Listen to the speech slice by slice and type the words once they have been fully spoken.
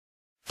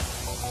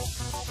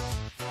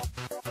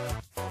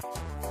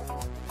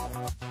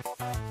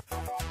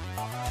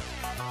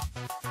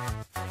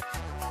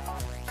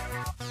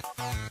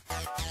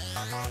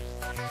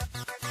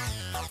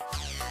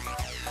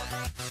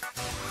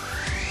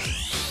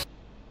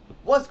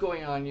What's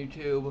going on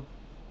YouTube?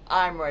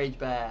 I'm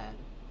RageBad,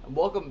 and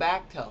welcome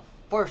back to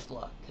First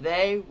Look.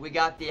 Today we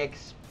got the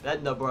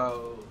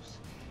Expendabros.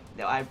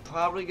 Now I'm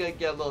probably gonna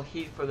get a little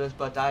heat for this,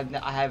 but I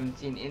haven't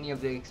seen any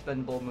of the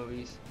Expendable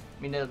movies.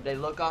 I mean they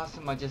look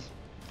awesome.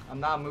 I'm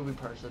not a movie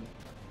person.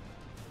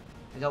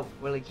 I don't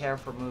really care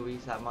for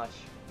movies that much.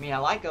 I mean I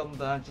like them,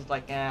 but I'm just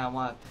like, I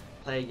want to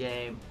play a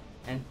game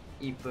and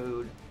eat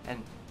food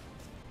and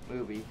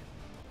movie.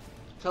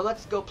 So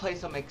let's go play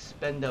some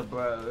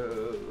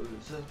Expendabros.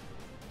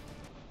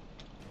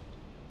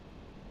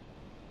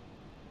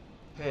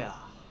 Yeah.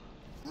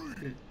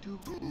 3, 2,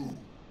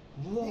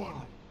 1.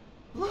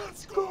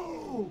 Let's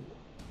go!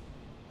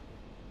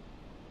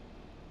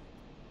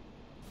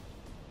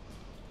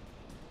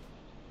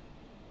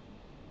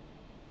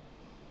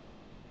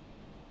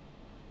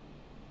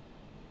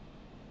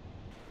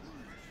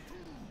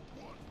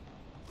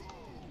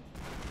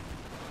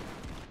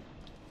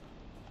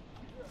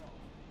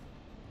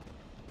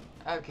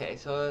 Okay,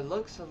 so it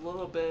looks a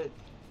little bit,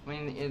 I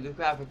mean, the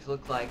graphics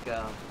look like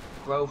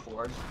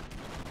Broforce,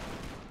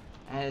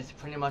 and it's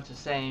pretty much the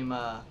same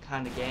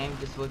kind of game,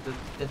 just with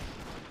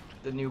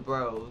the new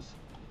bros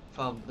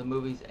from the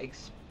movies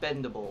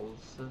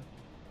Expendabros.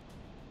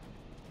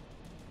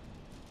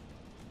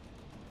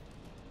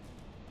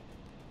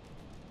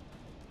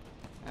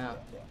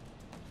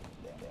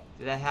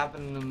 Did that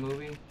happen in the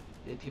movie?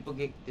 Did people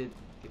get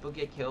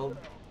killed?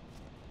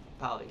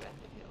 Probably got killed.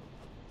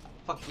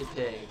 Fuck your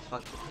pigs,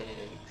 fuck the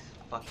pigs,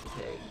 fuck the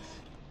pigs.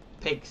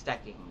 Pig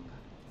stacking.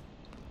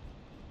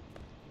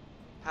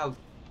 How?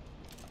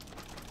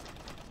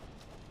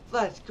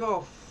 Let's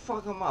go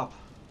fuck them up.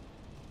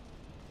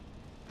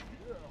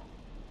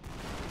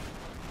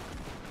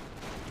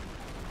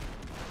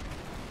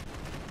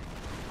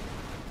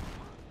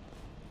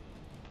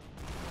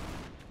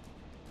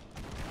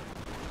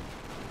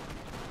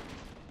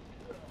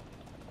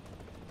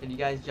 Can you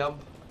guys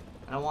jump?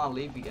 I don't want to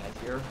leave you guys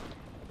here.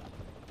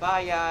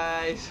 Bye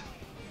guys!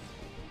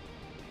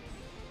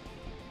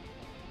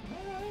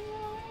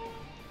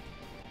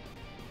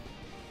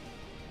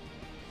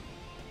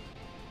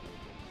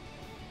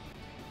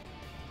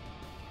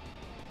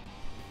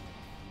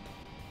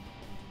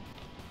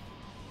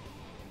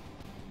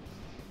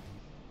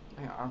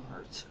 My arm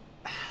hurts.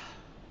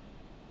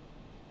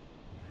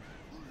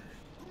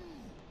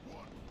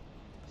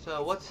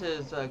 So what's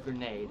his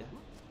grenade?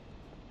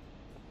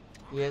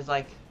 He has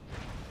like,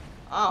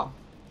 oh,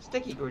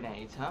 sticky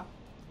grenades, huh?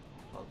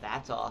 Well,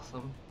 that's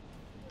awesome.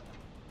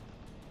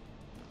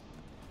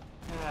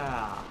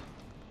 Yeah.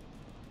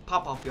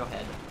 Pop off your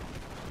head.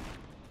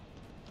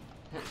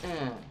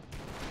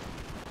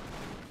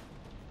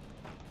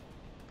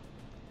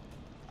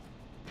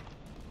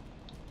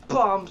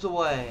 Bombs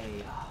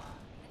away.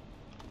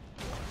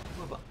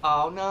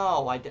 Oh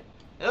no, I did.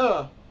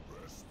 Ugh.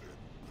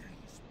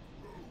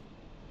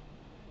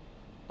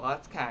 Well,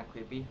 that's kind of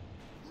creepy.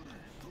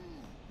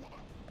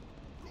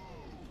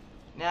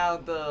 Now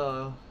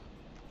the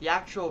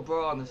actual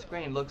bro on the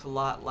screen looks a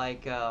lot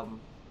like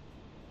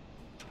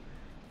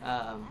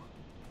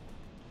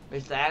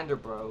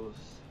Expendabros,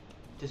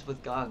 just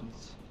with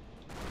guns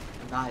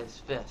and not his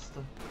fist.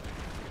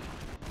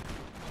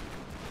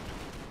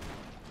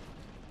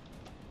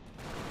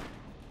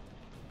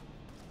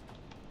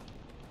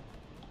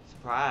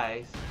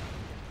 Surprise!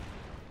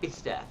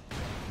 It's death.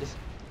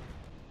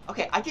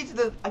 Okay, I just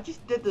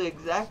did the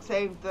exact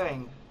same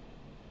thing.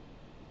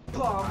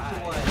 Bombs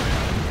away.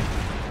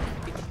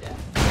 It's death.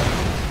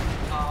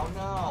 Oh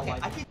no!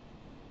 Okay,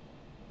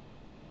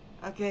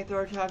 okay,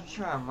 third time's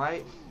charm,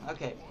 right?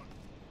 Okay.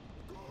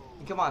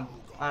 Come on,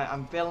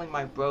 I'm failing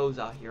my bros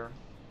out here.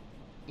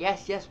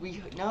 Yes,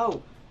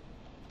 no!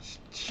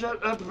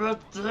 Shut up,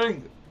 that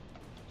thing!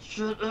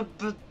 Shut up,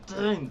 that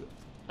thing!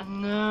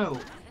 No!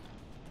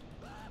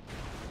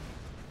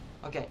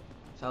 Okay,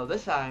 so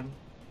this time,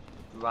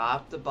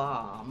 drop the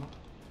bomb,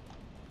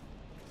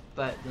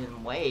 but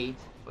then wait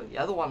for the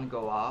other one to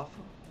go off.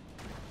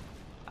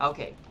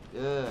 Okay,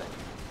 good.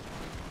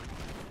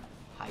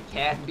 I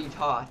can be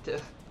taught.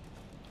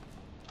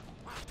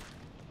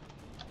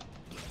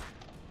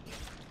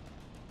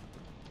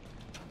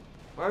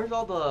 Where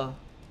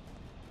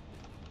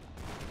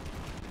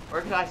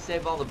can I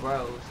save all the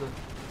bros?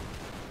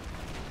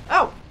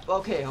 Oh!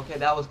 Okay,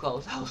 that was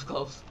close,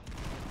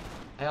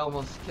 I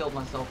almost killed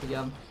myself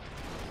again.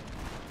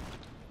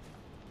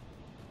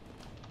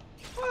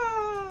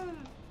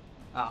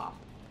 Ah.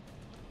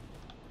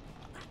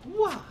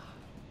 Wow.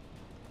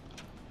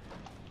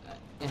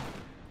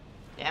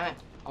 Damn it.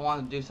 I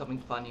wanted to do something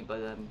funny,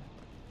 but then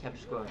kept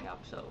screwing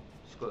up, so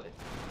screw it.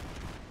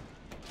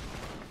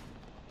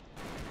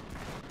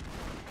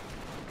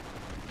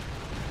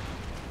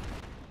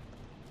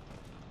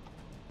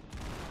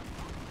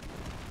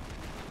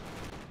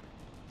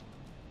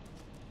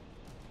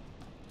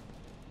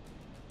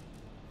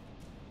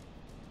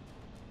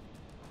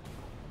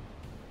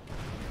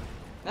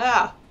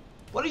 Ah!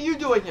 What are you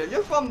doing here?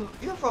 You're from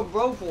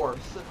Broforce.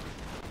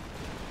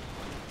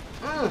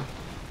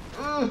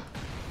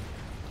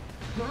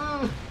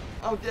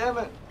 Oh damn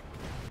it!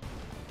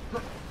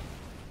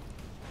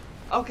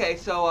 Okay,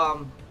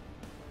 so,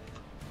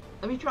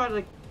 let me try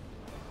to...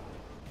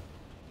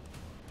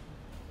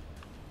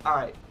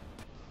 Alright.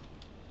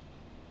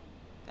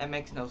 That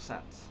makes no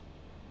sense.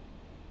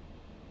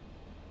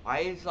 Why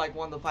is, like,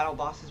 one of the final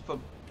bosses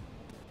from...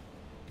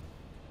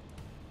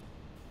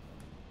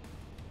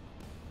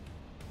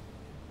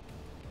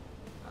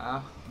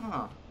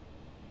 Uh-huh.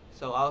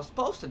 So I was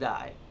supposed to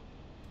die.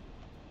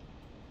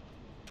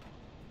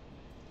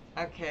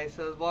 Okay,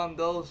 so it's one of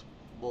those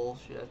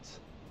bullshits.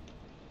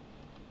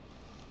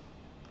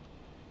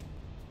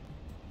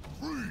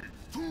 3,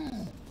 2,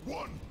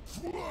 1,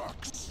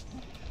 flex!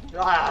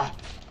 Ah!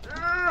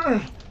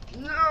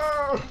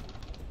 No!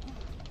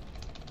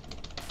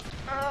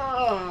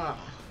 Ah!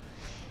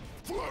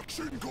 Flex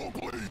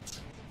incomplete!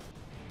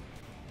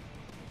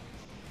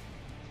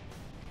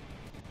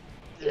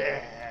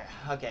 Yeah.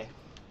 Okay.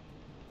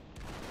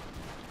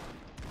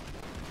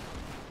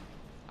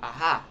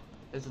 Aha!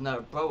 There's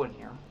another bro in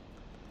here.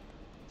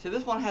 See,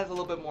 this one has a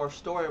little bit more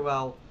story.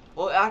 Well,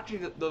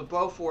 actually, the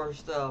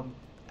Broforce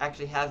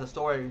actually has a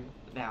story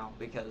now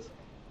because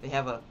they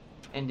have a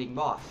ending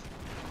boss.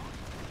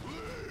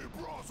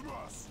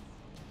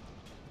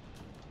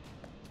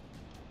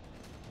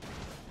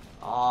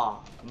 Ah,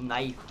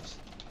 knives.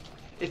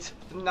 It's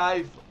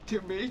nice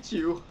to meet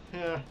you.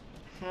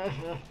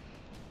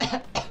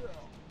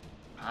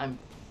 I'm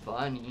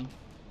funny.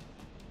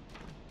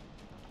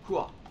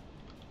 Cool.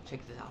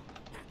 Check this out.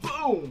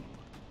 Boom!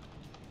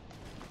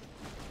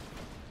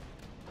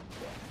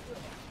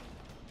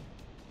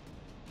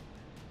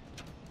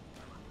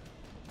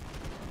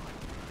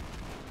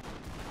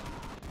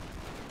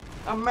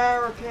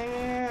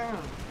 American!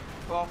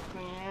 Fuck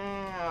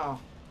yeah!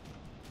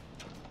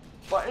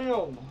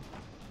 Bam!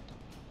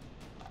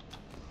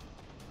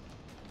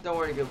 Don't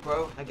worry, good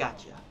bro. I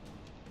got you.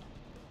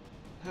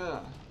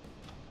 Huh.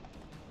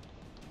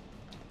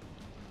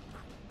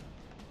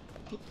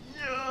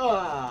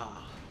 Yeah!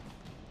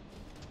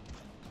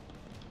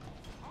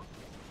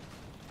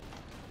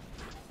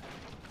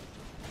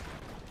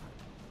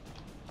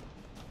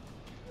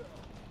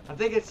 I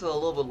think it's a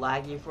little bit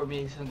laggy for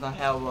me since I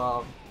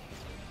have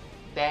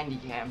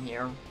Bandicam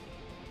here.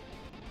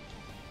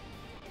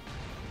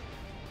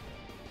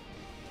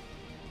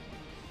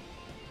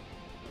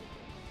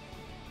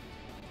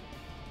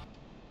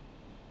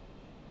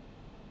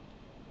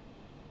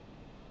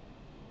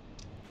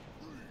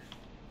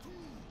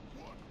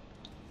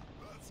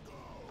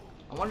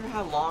 I wonder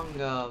how long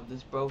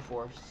this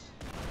Broforce.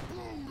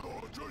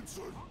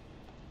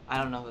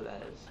 I don't know who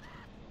that is.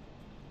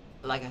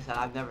 Like I said,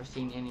 I've never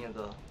seen any of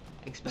the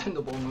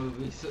Expendable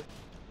movies.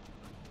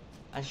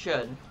 I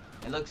should.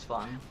 It looks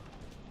fun.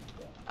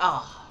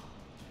 Ah,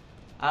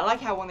 I like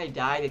how when they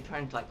die, they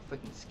turn into like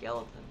freaking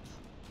skeletons.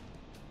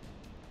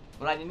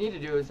 What I need to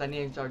do is I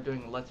need to start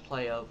doing a let's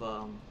play of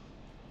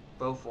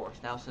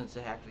Broforce now, since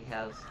it actually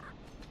has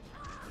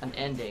an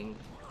ending.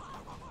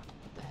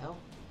 What the hell?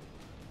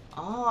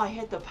 Oh, I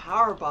hit the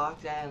power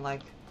box and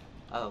like,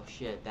 oh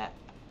shit, that.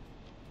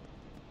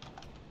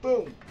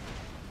 Boom.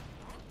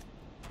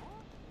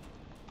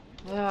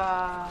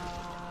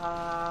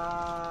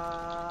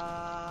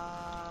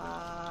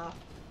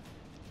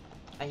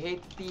 I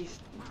hate these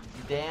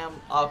damn.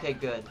 Okay,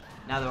 good.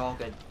 Now they're all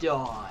gonna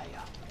die.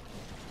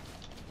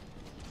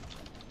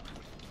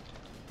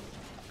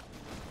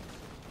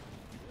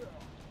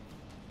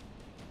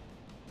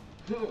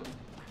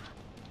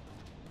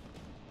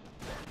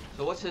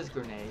 So what's his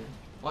grenade?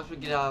 Once we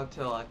get out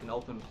to like an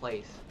open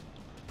place.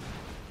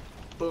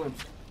 Boom.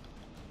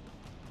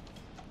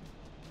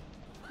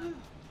 What?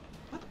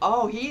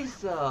 Oh, he's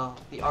the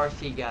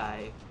RC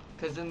guy.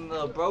 Cause in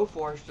the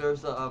Broforce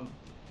there's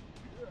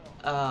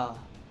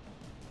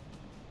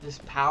this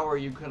power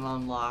you can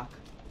unlock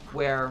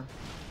where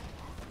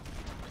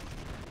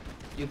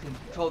you can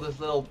control this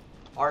little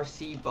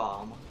RC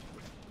bomb.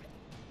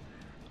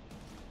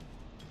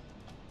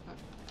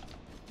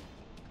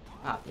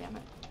 Ah, damn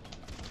it.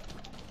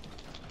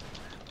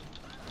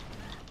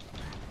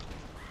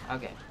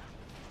 Okay.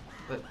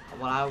 But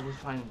what I was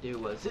trying to do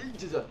was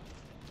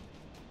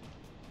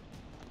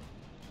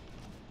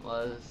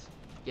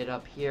get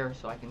up here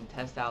so I can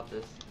test out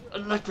this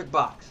electric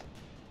box.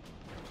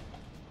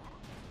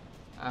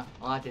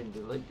 Well, I didn't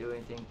really do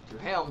anything to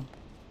him.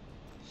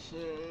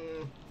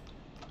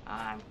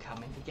 I'm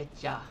coming to get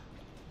ya.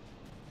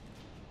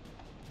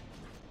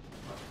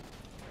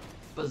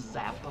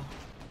 Bazappa.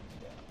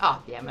 Ah,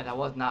 oh, damn it, I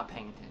was not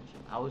paying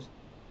attention. I was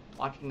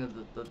watching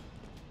the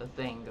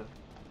thing.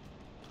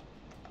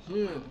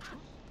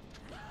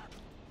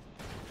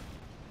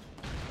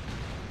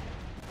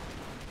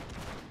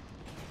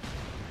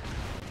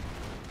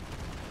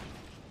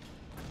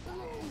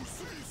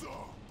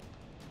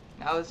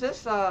 Now is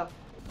this that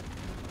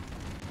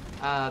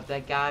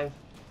guy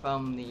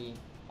from the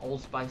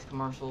Old Spice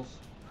commercials?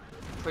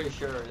 Pretty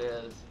sure it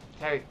is.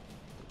 Terry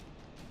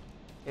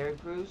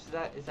Crews?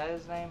 Is that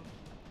his name?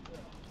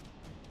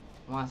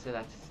 I want to say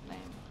that's his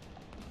name.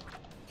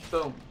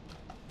 Boom.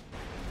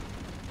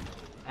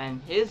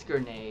 And his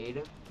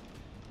grenade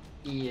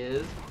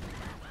is...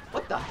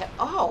 What the heck?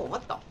 Oh,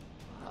 what the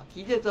fuck?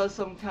 he just does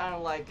some kind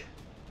of like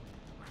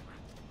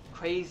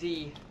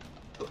crazy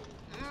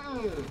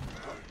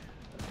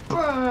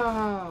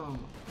boom.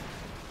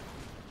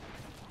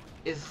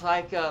 It's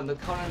like the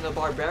Conan the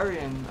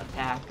Barbarian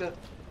attack,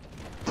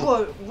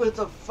 but with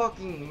a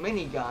fucking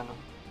minigun.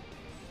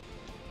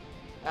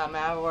 Man,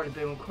 I've already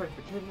been recording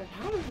for 10 minutes.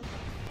 How is it?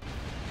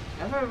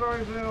 I've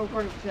already been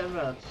recording for 10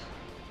 minutes.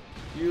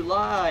 You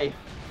lie.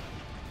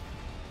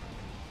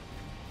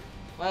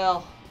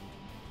 Well,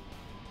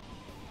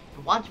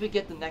 once we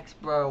get the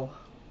next bro,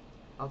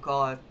 I'll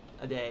call it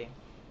a day.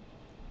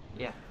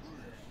 Yeah.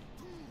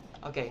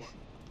 Okay.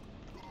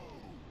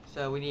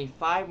 So we need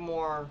 5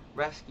 more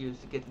rescues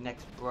to get the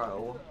next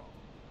bro.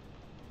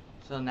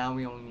 So now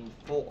we only need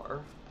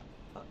 4.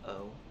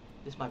 Uh-oh.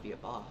 This might be a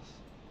boss.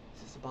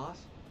 Is this a boss?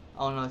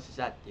 Oh no, it's just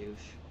that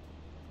douche.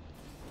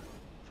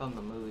 From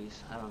the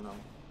movies. I don't know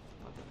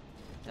what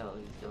the hell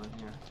he's doing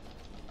here.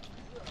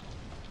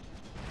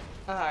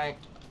 Alright.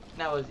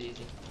 That was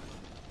easy.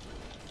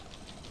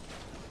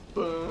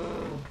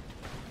 Boom.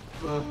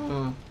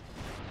 Boom.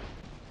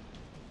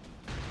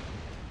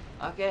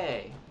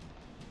 Okay.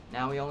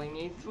 Now we only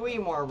need 3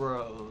 more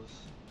bros.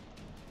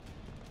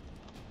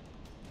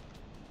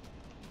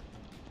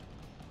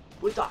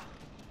 What the?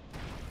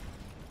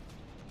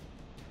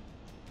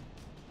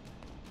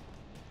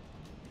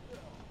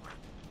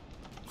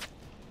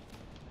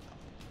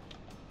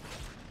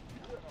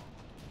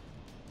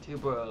 Two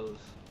bros.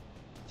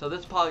 So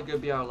this is probably gonna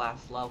be our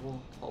last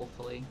level,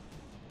 hopefully.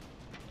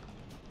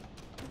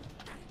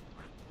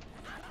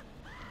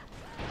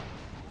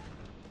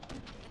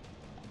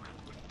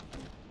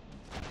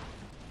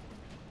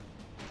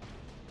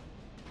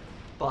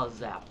 Buzz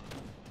zap.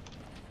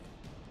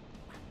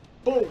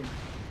 Boom!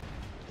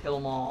 Kill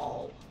them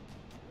all.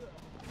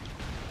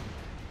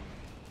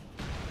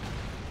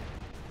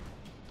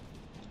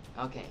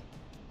 Okay.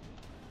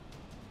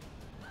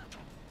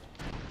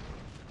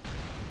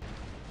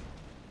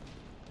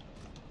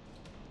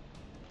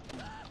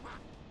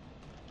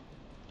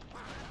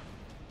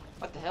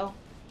 What the hell?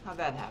 How'd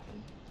that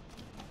happen?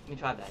 Let me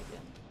try that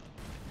again.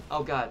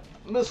 Oh god.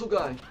 Missile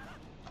guy!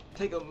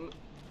 Take a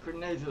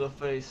grenade to the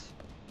face.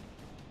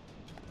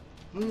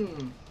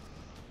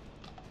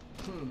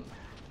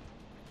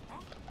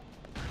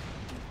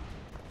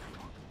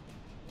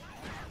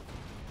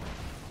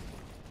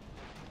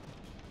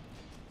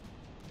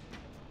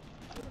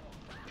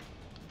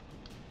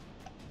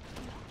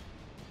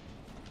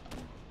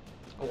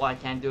 Oh, I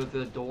can't do it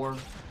through the door.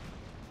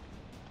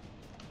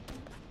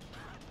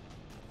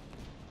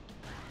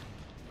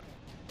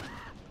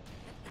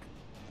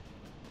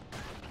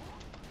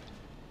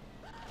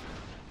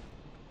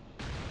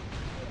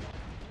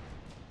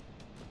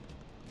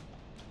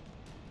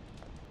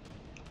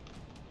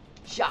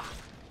 Shot.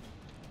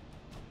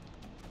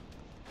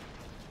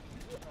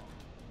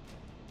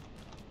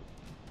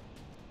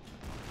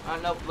 I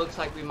don't know, it looks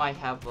like we might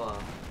have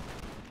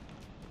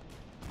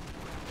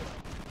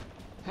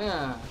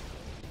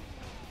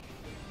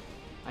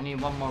I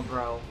need one more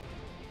bro.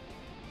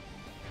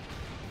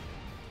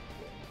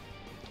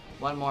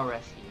 One more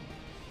rescue.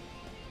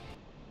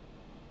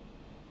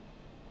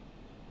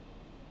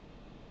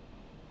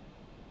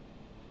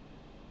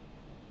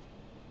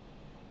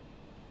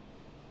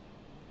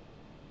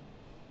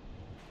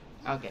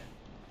 Okay,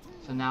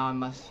 so now I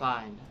must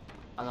find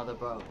another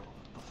bro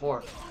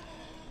before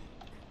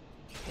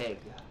pig.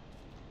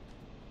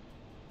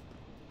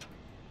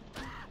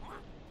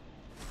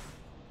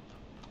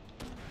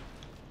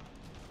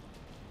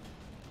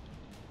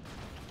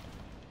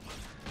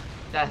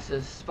 This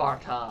is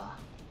Sparta.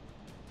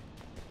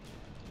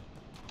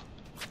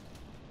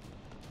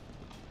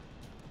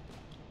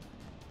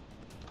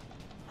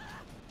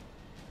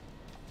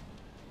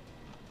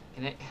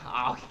 Can it?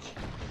 Oh,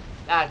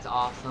 that's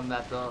awesome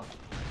that the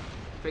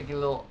freaking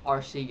little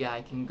RC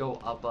guy can go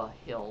up a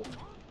hill.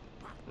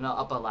 No,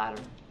 up a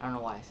ladder. I don't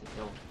know why I said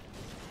hill.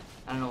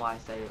 I don't know why I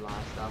say a lot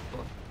of stuff,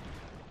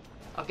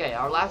 but... Okay,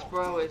 our last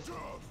bro is...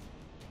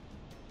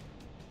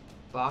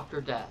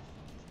 Dr. Death.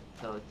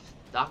 So it's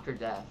Dr.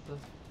 Death.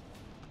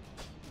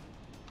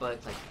 But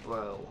it's like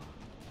bro.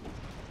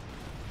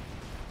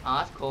 Oh,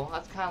 that's cool.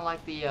 That's kind of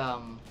like the,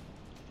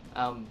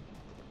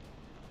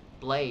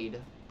 Blade,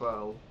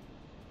 bro.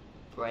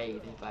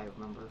 Braid, if I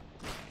remember.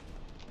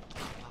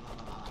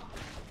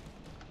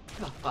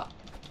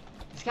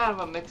 It's kind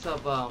of a mix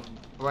of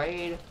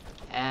Braid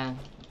and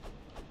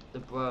the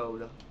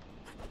Broad.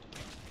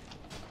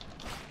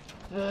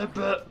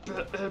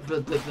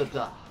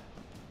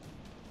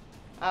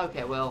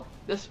 Okay, well,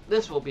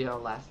 this will be our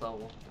last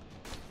level.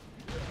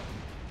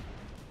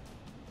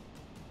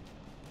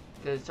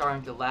 Cause it's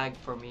starting to lag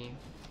for me.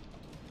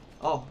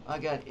 Oh, I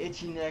got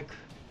itchy neck.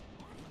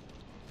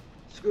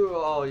 Screw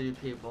all you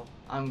people.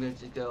 I'm going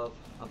to go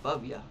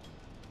above you.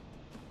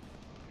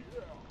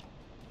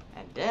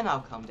 And then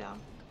I'll come down.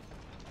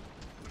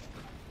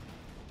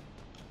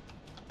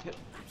 Yep.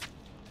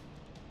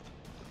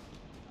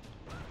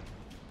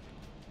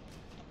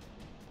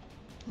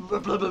 Blah,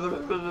 blah, blah, blah,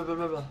 blah, blah,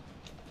 blah, blah.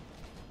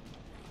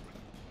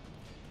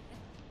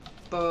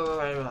 Blah,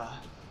 blah, blah.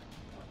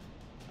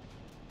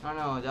 I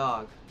know, a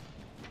dog.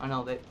 I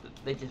know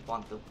they just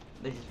want the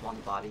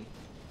body.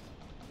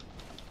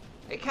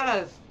 It kind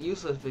of is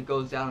useless if it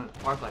goes down in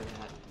a park like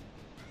that.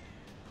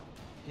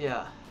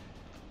 Yeah.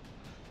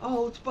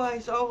 Oh,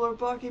 Spice, over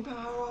barking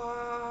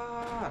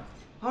power!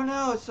 Oh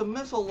no, it's a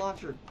missile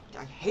launcher.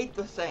 I hate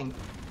this thing.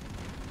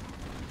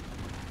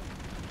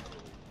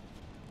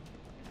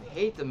 I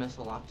hate the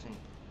missile launching.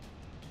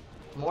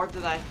 More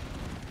than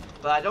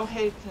but I don't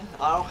hate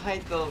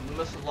the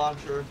missile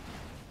launcher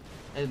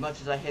as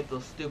much as I hate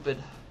those stupid,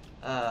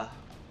 God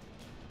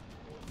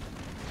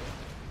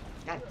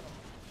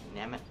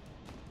damn it.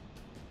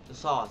 The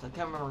saws. I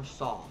can't remember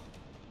saw.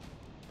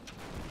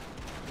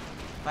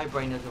 My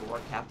brain doesn't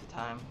work half the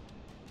time.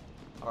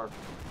 Or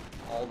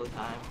all the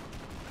time.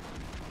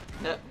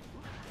 No.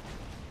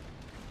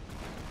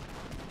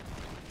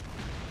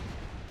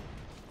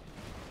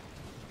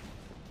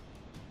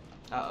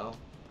 Uh-oh.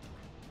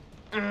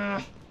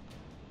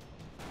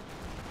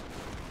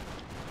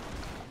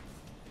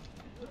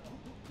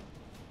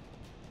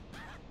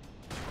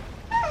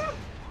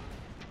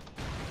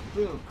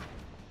 Boom.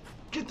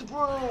 Get the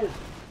bro!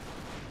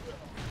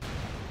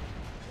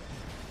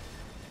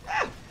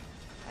 Ah!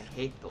 I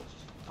hate those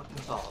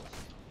fucking saws.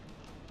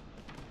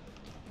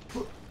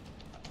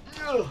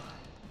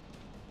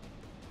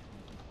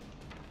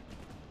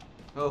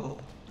 Oh,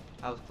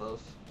 that was close.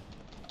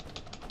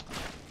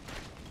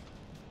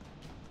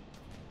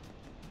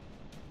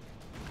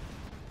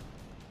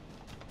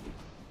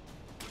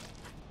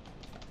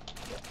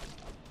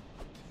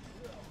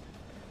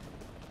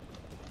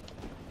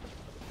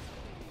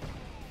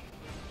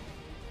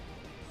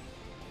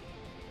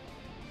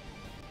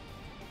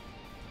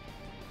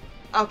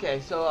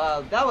 Okay,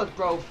 so that was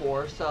Bro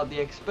Force, the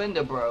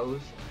Expendabros.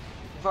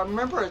 If I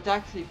remember, it's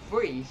actually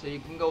free, so you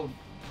can go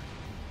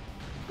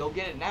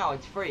get it now.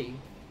 It's free,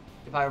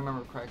 if I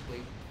remember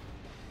correctly.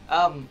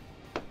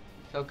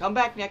 So come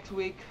back next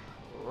week.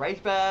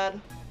 RageBad.